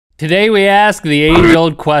Today we ask the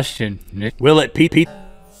age-old question. Will it pee?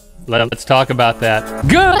 Let's talk about that.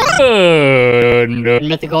 Good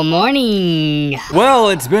mythical morning. Well,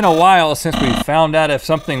 it's been a while since we found out if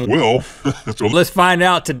something will. Let's find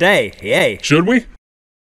out today. Yay. Should we?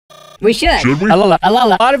 We should. Should we? A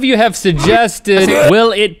lot of you have suggested,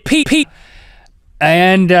 will it pee?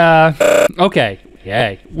 And, okay.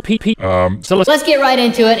 Yay. Pee. So let's get right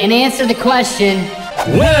into it and answer the question.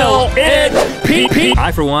 Will it pee?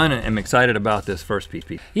 I, for one, am excited about this first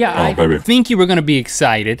pee. Yeah, I baby. think you were gonna be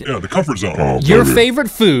excited. Yeah, the comfort zone. Oh, Your baby. favorite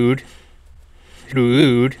food. Pee.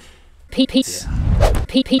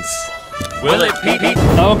 Will it pee?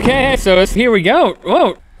 Okay, so here we go.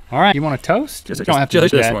 Whoa. All right, you want a toast? Just don't have to do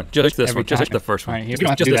this that one. Just this every one. Just time. the first one. All right, you Just don't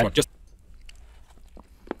have to do this that. one. Just.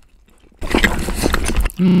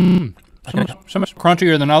 Some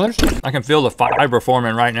crunchier than others. I can feel the fiber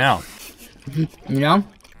forming right now. You know?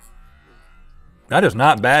 That is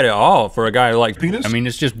not bad at all for a guy who likes Penis? I mean,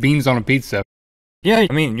 it's just beans on a pizza. Yeah,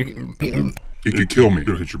 I mean, you can, It could kill me.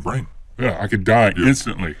 It'll hit your brain. Yeah, I could die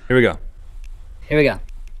instantly. here we go. Here we go.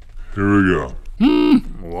 Here we go.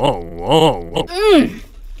 Whoa.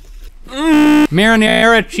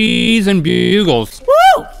 Marinara, cheese, and bugles.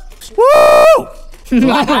 Woo!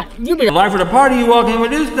 You be Life of the party, you walk in with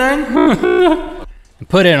this thing.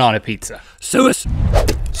 Put it on a pizza. Suis.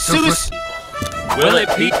 Will it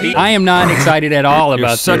pee? I am not excited at all You're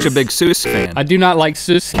about such this. a big Suis fan. I do not like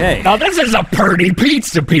Seuss. Okay. Now this is a pretty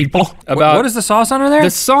pizza, people. About What is the sauce under there? the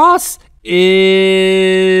sauce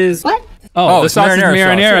is What? Oh, the it's sauce is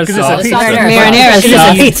marinara marinara sauce. 'Cause it's a sauce. pizza.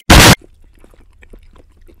 Marinara sauce.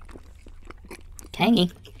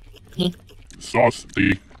 Tangy. Sauce.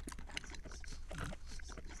 The.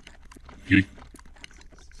 He.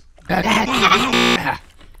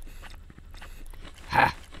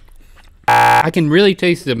 I can really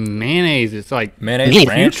taste the mayonnaise. It's like Mayonnaise,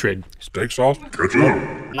 ranch, putrid. Steak sauce.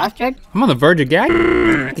 Ketchup. Mustard? I'm on the verge of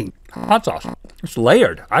gagging. hot sauce. It's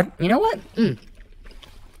layered. You know what?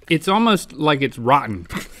 It's almost like it's rotten.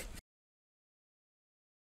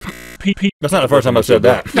 That's not the first time I've said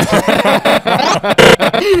that.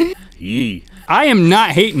 Yee. I am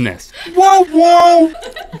not hating this Whoa!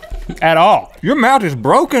 at all. Your mouth is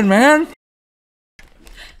broken, man.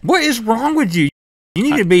 What is wrong with you? You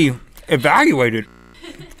need to be evaluated.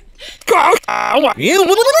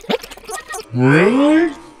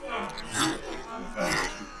 Really?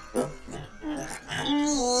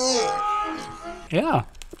 Yeah.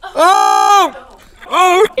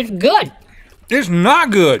 Oh! It's good. It's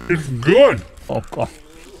not good. It's good. Oh, God.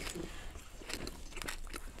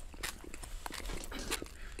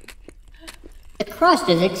 The crust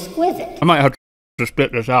is exquisite. I might have to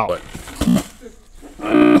spit this out.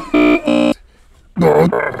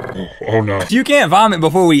 Oh no. You can't vomit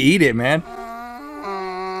before we eat it, man.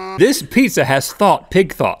 This pizza has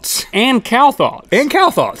pig thoughts. And cow thoughts. And cow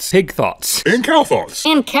thoughts. Pig thoughts. And cow thoughts.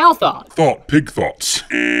 And cow thought. Pig thoughts.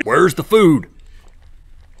 Where's the food?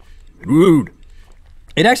 Food.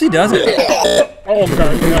 It actually does it. Oh,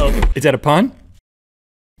 God, no. Is that a pun?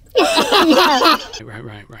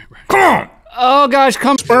 Right. Come on! Oh, gosh,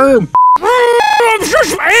 come sperm. I'm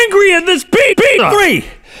just angry at this pizza. 3,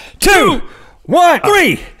 2, 1,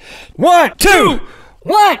 3, 1, 2,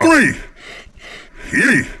 1. 3.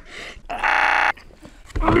 He.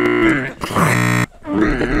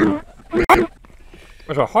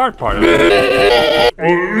 There's a hard part of it.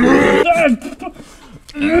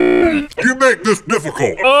 You make this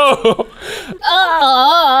difficult. Oh.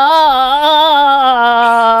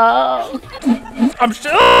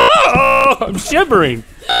 I'm shivering.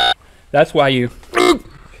 That's why you.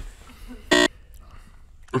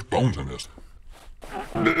 There's bones in this.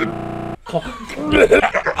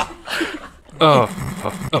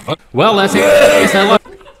 Well, let's hello.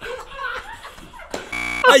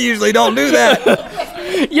 I usually don't do that.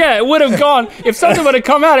 Yeah, it would have gone. If something would have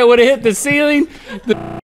come out, it would have hit the ceiling.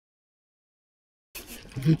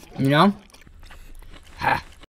 You know? Ha.